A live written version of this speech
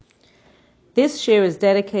This shir is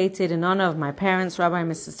dedicated in honor of my parents, Rabbi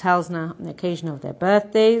and Mrs. Telsner, on the occasion of their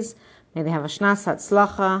birthdays. May they have a shnas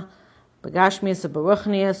hatzlacha, begashmius and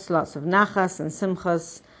beruchnius, lots of nachas and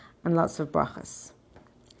simchas, and lots of brachas.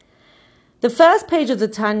 The first page of the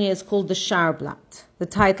Tanya is called the Sharblat, the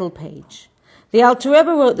title page. The Alter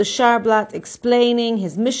Rebbe wrote the Sharblat explaining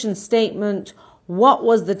his mission statement, what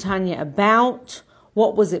was the Tanya about,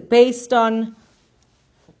 what was it based on,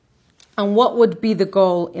 and what would be the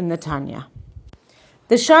goal in the Tanya.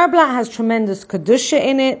 The Sharblat has tremendous kedusha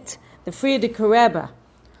in it. The Frierdiker Rebbe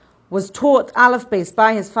was taught Aleph Beis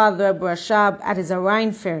by his father Rebbe Rashab at his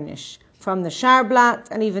Arayin Furnish from the Sharblat,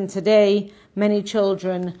 and even today many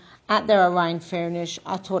children at their Arayin Furnish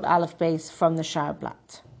are taught Aleph Beis from the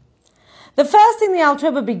Sharblat. The first thing the Alter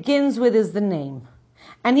Rebbe begins with is the name,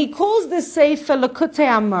 and he calls this Sefer Likutei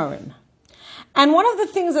Amorim. And one of the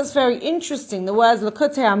things that's very interesting, the words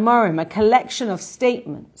Likutei Amorim, a collection of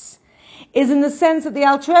statements, is in the sense that the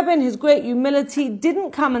Alter Rebbe, in his great humility,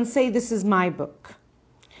 didn't come and say, this is my book.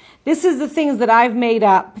 This is the things that I've made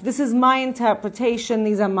up. This is my interpretation.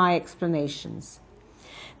 These are my explanations.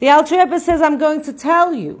 The Alter Rebbe says, I'm going to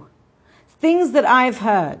tell you things that I've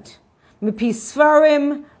heard. Mipi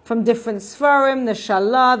Sfarim, from different Sfarim, the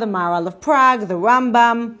Shalah, the Maharal of Prague, the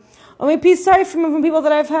Rambam, or Mipi Sfarim from people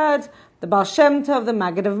that I've heard, the Baal Shem Tov, the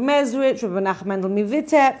Maggid of Mezrich, Rabbi Nachman Mendel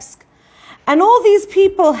Mivitebsk. And all these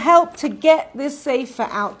people helped to get this Sefer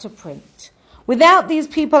out to print. Without these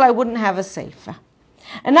people, I wouldn't have a Sefer.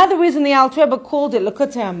 Another reason the Alter Rebbe called it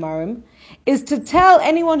Likutei Amorim is to tell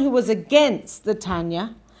anyone who was against the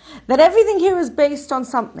Tanya that everything here is based on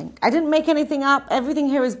something. I didn't make anything up. Everything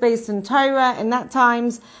here is based in Torah. In that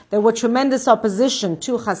times, there were tremendous opposition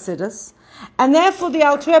to Hasidus. And therefore, the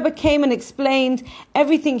Alter Rebbe came and explained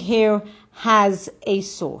everything here has a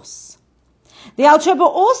source. The Alter Rebbe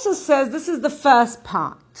also says this is the first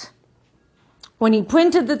part. When he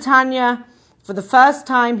printed the Tanya for the first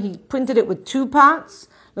time, he printed it with two parts,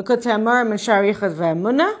 Likutei Amorim and Sharichas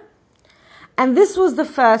Ve'emunah, and this was the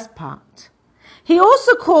first part. He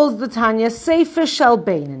also calls the Tanya Sefer Shel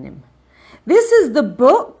Beinanim. This is the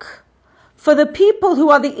book for the people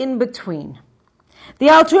who are the in-between. The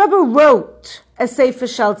Alter Rebbe wrote a Sefer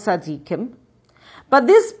Shel Tzadikim, but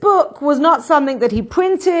this book was not something that he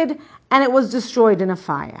printed and it was destroyed in a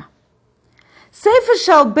fire. Sefer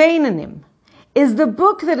Shel Beinanim is the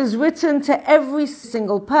book that is written to every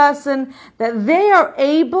single person that they are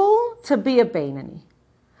able to be a Beinani.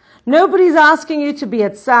 Nobody's asking you to be a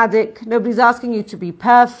tzaddik. Nobody's asking you to be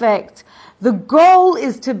perfect. The goal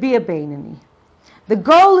is to be a Beinani. The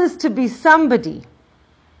goal is to be somebody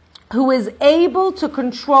who is able to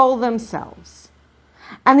control themselves.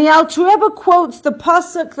 And the Alter Rebbe quotes the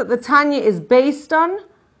pasuk that the Tanya is based on,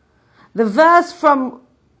 the verse from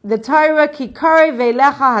the Torah, Ki karei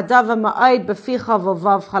ve'elecha hadava ma'od b'ficha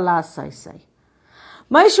v'vavcha la'asosei.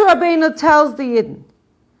 Moshe Rabbeinu tells the Yidden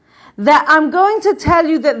that I'm going to tell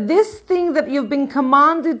you that this thing that you've been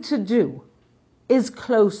commanded to do is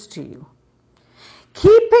close to you.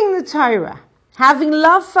 Keeping the Torah, having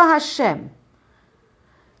love for Hashem,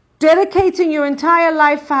 dedicating your entire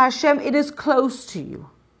life for Hashem, it is close to you.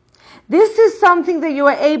 This is something that you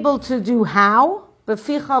are able to do. How?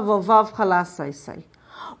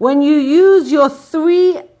 When you use your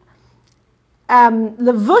three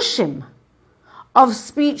levushim of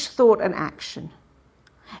speech, thought, and action.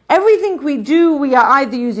 Everything we do, we are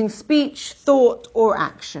either using speech, thought, or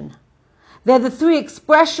action. They're the three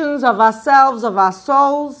expressions of ourselves, of our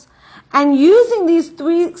souls. And using these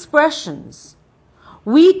three expressions,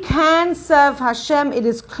 we can serve Hashem. It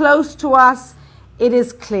is close to us. It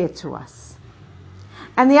is clear to us.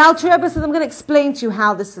 And the Alter Rebbe says, I'm going to explain to you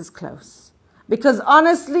how this is close. Because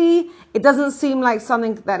honestly, it doesn't seem like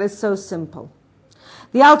something that is so simple.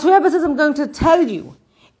 The Alter Rebbe says, I'm going to tell you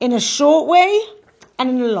in a short way and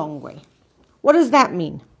in a long way. What does that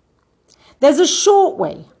mean? There's a short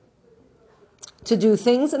way to do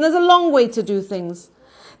things and there's a long way to do things.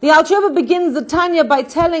 The Alter Rebbe begins the Tanya by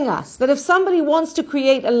telling us that if somebody wants to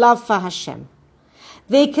create a love for Hashem,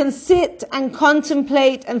 they can sit and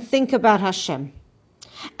contemplate and think about Hashem.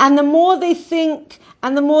 And the more they think,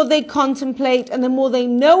 and the more they contemplate, and the more they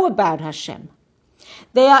know about Hashem,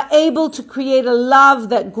 they are able to create a love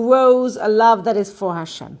that grows, a love that is for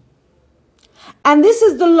Hashem. And this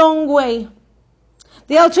is the long way.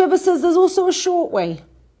 The Alter Rebbe says there's also a short way.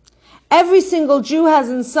 Every single Jew has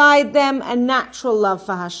inside them a natural love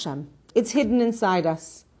for Hashem. It's hidden inside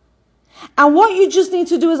us. And what you just need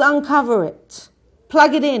to do is uncover it,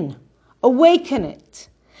 plug it in, awaken it.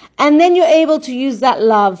 And then you're able to use that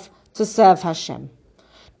love to serve Hashem.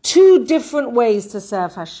 Two different ways to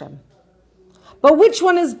serve Hashem. But which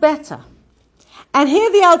one is better? And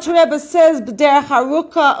here the Alter Rebbe says, B'derech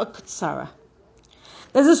Haruka U'Ktsara.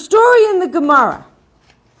 There's a story in the Gemara.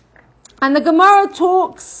 And the Gemara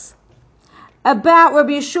talks about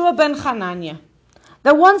Rabbi Yeshua ben Chananya.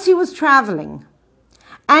 That once he was traveling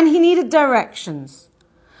and he needed directions.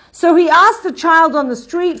 So he asked a child on the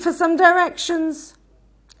street for some directions.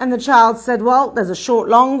 And the child said, well, there's a short,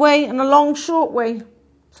 long way and a long, short way.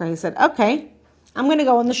 So he said, okay, I'm going to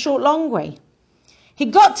go on the short, long way. He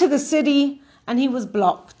got to the city and he was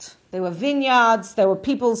blocked. There were vineyards, there were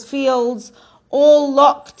people's fields, all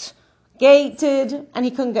locked, gated, and he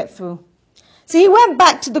couldn't get through. So he went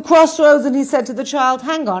back to the crossroads and he said to the child,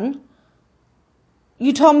 hang on,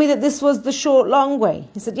 you told me that this was the short, long way.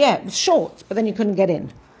 He said, yeah, it was short, but then you couldn't get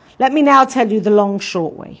in. Let me now tell you the long,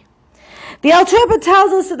 short way. The Alter Rebbe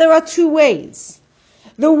tells us that there are two ways.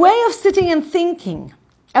 The way of sitting and thinking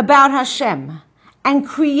about Hashem and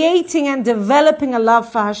creating and developing a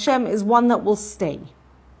love for Hashem is one that will stay.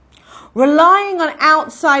 Relying on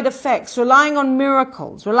outside effects, relying on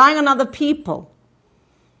miracles, relying on other people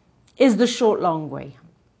is the short, long way.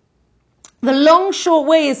 The long, short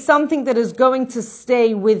way is something that is going to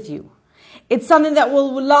stay with you. It's something that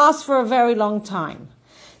will last for a very long time.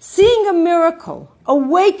 Seeing a miracle,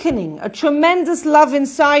 awakening a tremendous love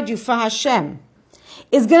inside you for Hashem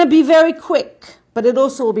is going to be very quick, but it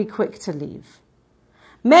also will be quick to leave.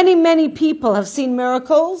 Many, many people have seen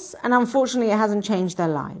miracles, and unfortunately it hasn't changed their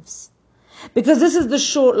lives. Because this is the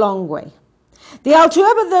short, long way. The Alter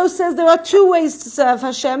Rebbe, though, says there are two ways to serve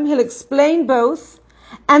Hashem. He'll explain both.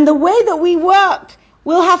 And the way that we work,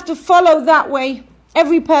 we'll have to follow that way.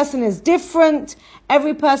 Every person is different.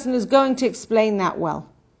 Every person is going to explain that well.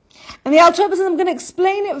 And the Alter Rebbe says, I'm going to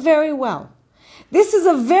explain it very well. This is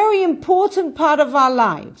a very important part of our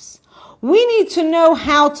lives. We need to know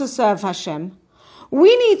how to serve Hashem.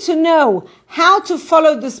 We need to know how to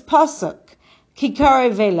follow this pasuk,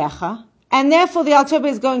 Kikare Velecha, and therefore the Alter Rebbe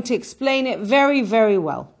is going to explain it very, very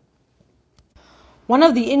well. One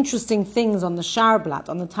of the interesting things on the Sharblat,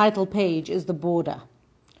 on the title page, is the border.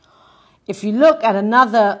 If you look at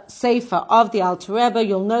another sefer of the Alter Rebbe,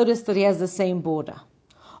 you'll notice that he has the same border.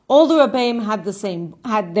 All the Rebbeim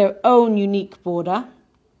had their own unique border.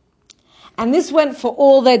 And this went for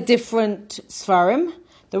all their different Sfarim.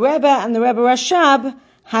 The Rebbe and the Rebbe Rashab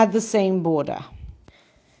had the same border.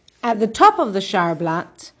 At the top of the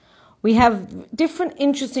Sharblat, we have different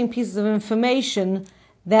interesting pieces of information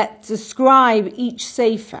that describe each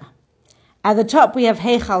sefer. At the top we have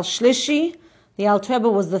Heichal Shlishi. The Alter Rebbe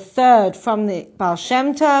was the third from the Baal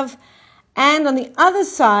Shem Tov. And on the other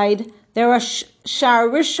side, there are Shar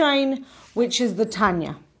Rishon, which is the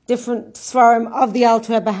Tanya. Different Sfarim of the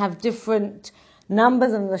Alter Rebbe have different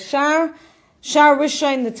numbers in the Shar. Shar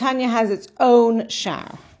Rishon, the Tanya, has its own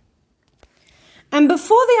Shar. And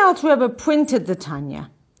before the Alter Rebbe printed the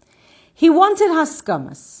Tanya, he wanted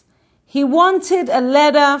Haskamas. He wanted a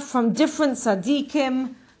letter from different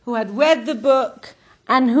tzaddikim who had read the book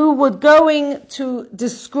and who were going to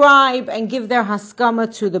describe and give their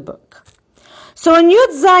Haskama to the book. So in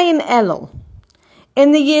Yud Zayin Elul,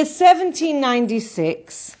 in the year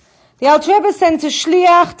 1796, the Alter Rebbe sent a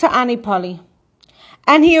shliach to Anipoli.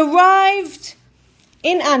 And he arrived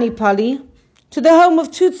in Anipoli to the home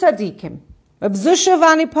of two tzaddikim, Reb Zusha of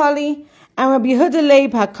Anipoli and Reb Yehuda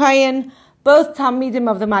Leib HaKohen, both Talmidim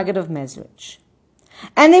of the Maggid of Mezrich.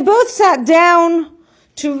 And they both sat down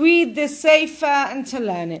to read this sefer and to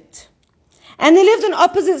learn it. And they lived on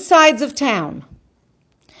opposite sides of town.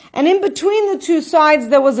 And in between the two sides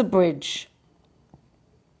there was a bridge.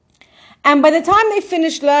 And by the time they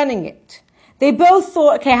finished learning it, they both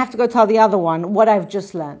thought, okay, I have to go tell the other one what I've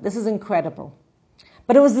just learned. This is incredible.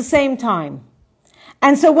 But it was the same time.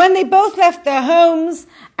 And so when they both left their homes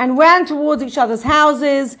and ran towards each other's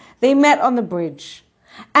houses, they met on the bridge.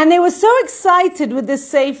 And they were so excited with this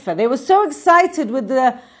sefer. They were so excited with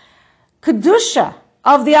the kedusha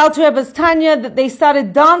of the Alter Rebbe's Tanya that they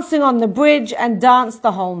started dancing on the bridge and danced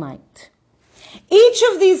the whole night. Each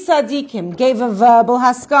of these tzaddikim gave a verbal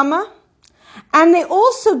haskama, and they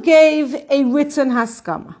also gave a written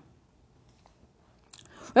haskama.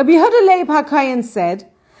 Rabbi Yehuda Leib HaKohen said,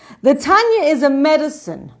 the Tanya is a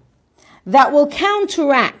medicine that will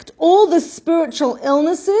counteract all the spiritual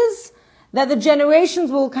illnesses that the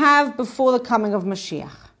generations will have before the coming of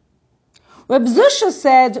Mashiach. Reb Zusha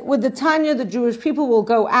said, with the Tanya, the Jewish people will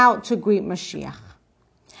go out to greet Mashiach.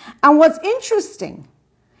 And what's interesting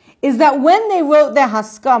is that when they wrote their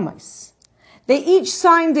Haskamas, they each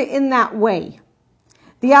signed it in that way.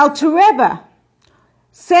 The Alter Rebbe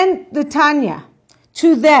sent the Tanya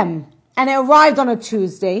to them, and it arrived on a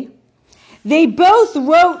Tuesday. They both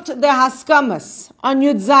wrote their Haskamas on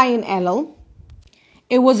Yud Zayin Elul,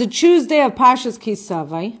 It was a Tuesday of Parshas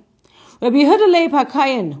Kisavai. Rabbi Yehuda Leib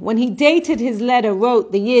HaKayin, when he dated his letter,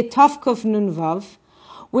 wrote the year Tavkuf Nunvav,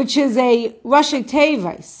 which is a Rashi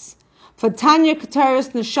Tevis for Tanya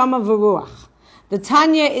Kataris Neshama V'Ruach. The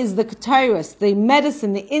Tanya is the Kataris, the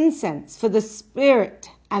medicine, the incense for the spirit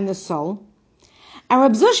and the soul. And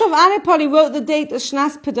Reb Zusha of Anipoli wrote the date as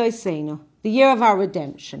Shnas Pedoseinu, the year of our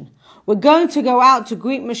redemption. We're going to go out to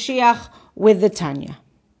greet Mashiach with the Tanya.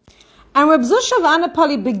 And Reb Zusha of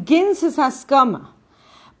Anipoli begins his Haskama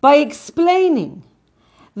by explaining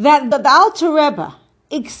that the Alter Rebbe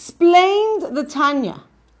explained the Tanya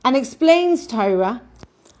and explains Torah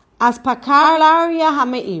as Pakalaria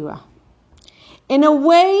HaMe'ira, in a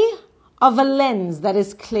way of a lens that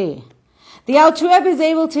is clear. The Alter Rebbe is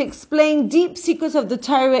able to explain deep secrets of the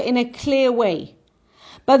Torah in a clear way.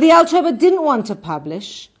 But the Alter Rebbe didn't want to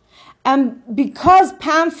publish, and because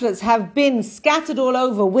pamphlets have been scattered all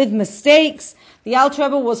over with mistakes, the Alter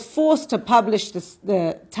Rebbe was forced to publish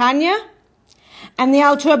the Tanya, and the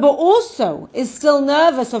Alter Rebbe also is still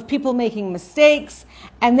nervous of people making mistakes,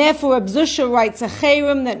 and therefore Reb Zusha writes a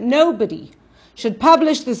cherem that nobody should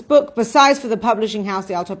publish this book besides for the publishing house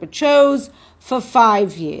the Alter Rebbe chose for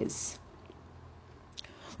 5 years.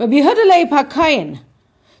 Rabbi Yehuda Leib HaKayin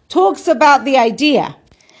talks about the idea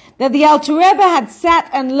that the Alter Rebbe had sat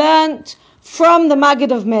and learnt from the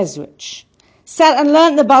Maggid of Mezrich, sat and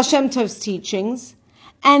learnt the Baal Shem Tov's teachings,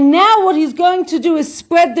 and now what he's going to do is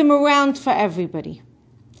spread them around for everybody.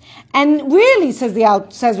 And really, says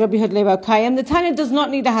Rabbi Yehuda Leib HaKayin, the Tanya does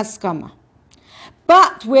not need a haskama.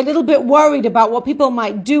 But we're a little bit worried about what people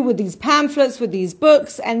might do with these pamphlets, with these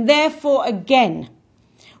books, and therefore, again,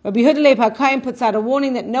 Rabbi Yehuda Leib HaKayin puts out a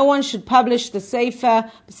warning that no one should publish the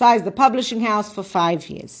Sefer besides the publishing house for 5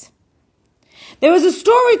 years. There was a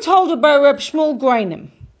story told about Reb Shmuel Groinim,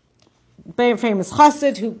 very famous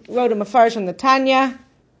chassid who wrote a mafarish on the Tanya,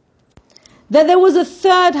 that there was a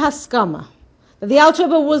third haskama, that the Alter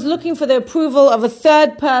Rebbe was looking for the approval of a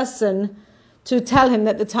third person to tell him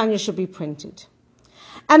that the Tanya should be printed.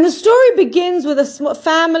 And the story begins with a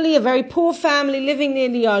family, a very poor family living near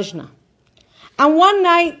Liozna. And one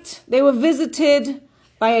night they were visited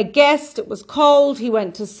by a guest. It was cold. He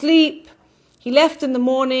went to sleep. He left in the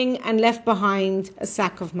morning and left behind a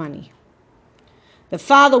sack of money. The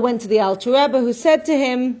father went to the Alter Rebbe, who said to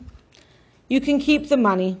him, "You can keep the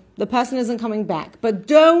money. The person isn't coming back. But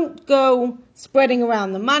don't go spreading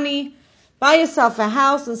around the money. Buy yourself a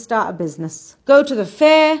house and start a business. Go to the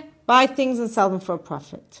fair, buy things and sell them for a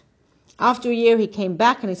profit." After a year he came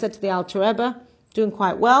back and he said to the Alter Rebbe, "Doing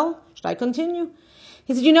quite well. Should I continue?"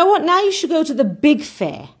 He said, "You know what? Now you should go to the big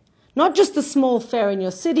fair. Not just the small fair in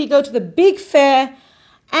your city. Go to the big fair.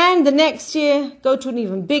 And the next year, go to an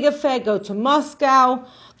even bigger fair. Go to Moscow.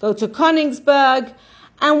 Go to Königsberg."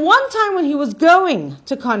 And one time when he was going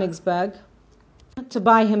to Königsberg to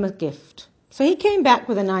buy him a gift. So he came back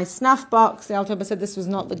with a nice snuff box. The Alter Rebbe said, "This was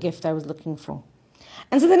not the gift I was looking for."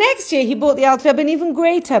 And so the next year he bought the Alter Rebbe an even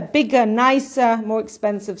greater, bigger, nicer, more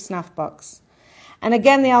expensive snuff box. And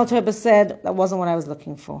again the Alter Rebbe said, "That wasn't what I was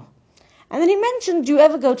looking for." And then he mentioned, "Do you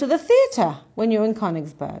ever go to the theater when you're in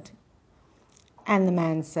Königsberg?" And the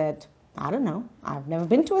man said, "I don't know. I've never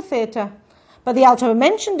been to a theater." But the Alter Rebbe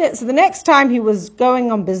mentioned it, so the next time he was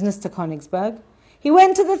going on business to Königsberg, he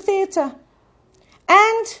went to the theater.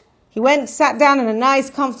 And he went, sat down in a nice,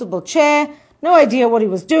 comfortable chair, no idea what he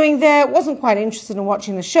was doing there, wasn't quite interested in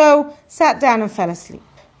watching the show, sat down and fell asleep.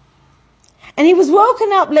 And he was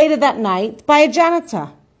woken up later that night by a janitor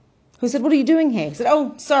who said, "What are you doing here?" He said,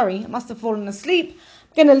 "Oh, sorry, I must have fallen asleep.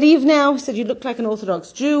 I'm going to leave now." He said, "You look like an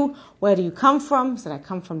Orthodox Jew. Where do you come from?" He said, "I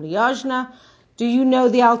come from Liozna. Do you know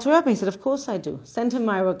the Alter Rebbe?" He said, "Of course I do. Send him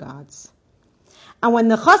my regards." And when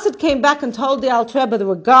the chassid came back and told the Alter Rebbe the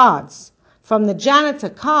regards from the janitor,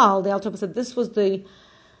 Carl, the Alter Rebbe said, "This was the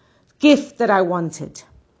gift that I wanted."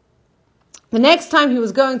 The next time he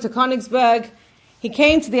was going to Königsberg, he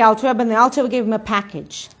came to the Alter Rebbe and the Alter Rebbe gave him a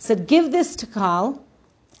package. He said, "Give this to Carl,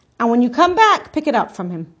 and when you come back, pick it up from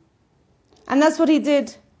him." And that's what he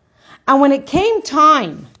did. And when it came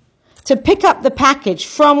time to pick up the package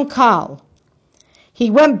from Carl, he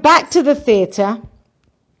went back to the theater,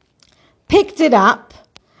 picked it up,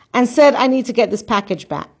 and said, "I need to get this package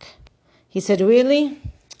back." He said, "Really?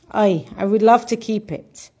 I would love to keep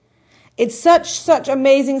it. It's such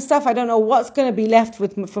amazing stuff. I don't know what's going to be left for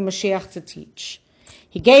Mashiach to teach."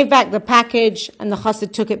 He gave back the package, and the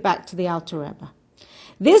chassid took it back to the Alter Rebbe.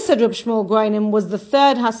 This, said Reb Shmuel Groinim, was the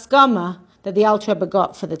third haskama that the Alter Rebbe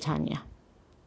got for the Tanya.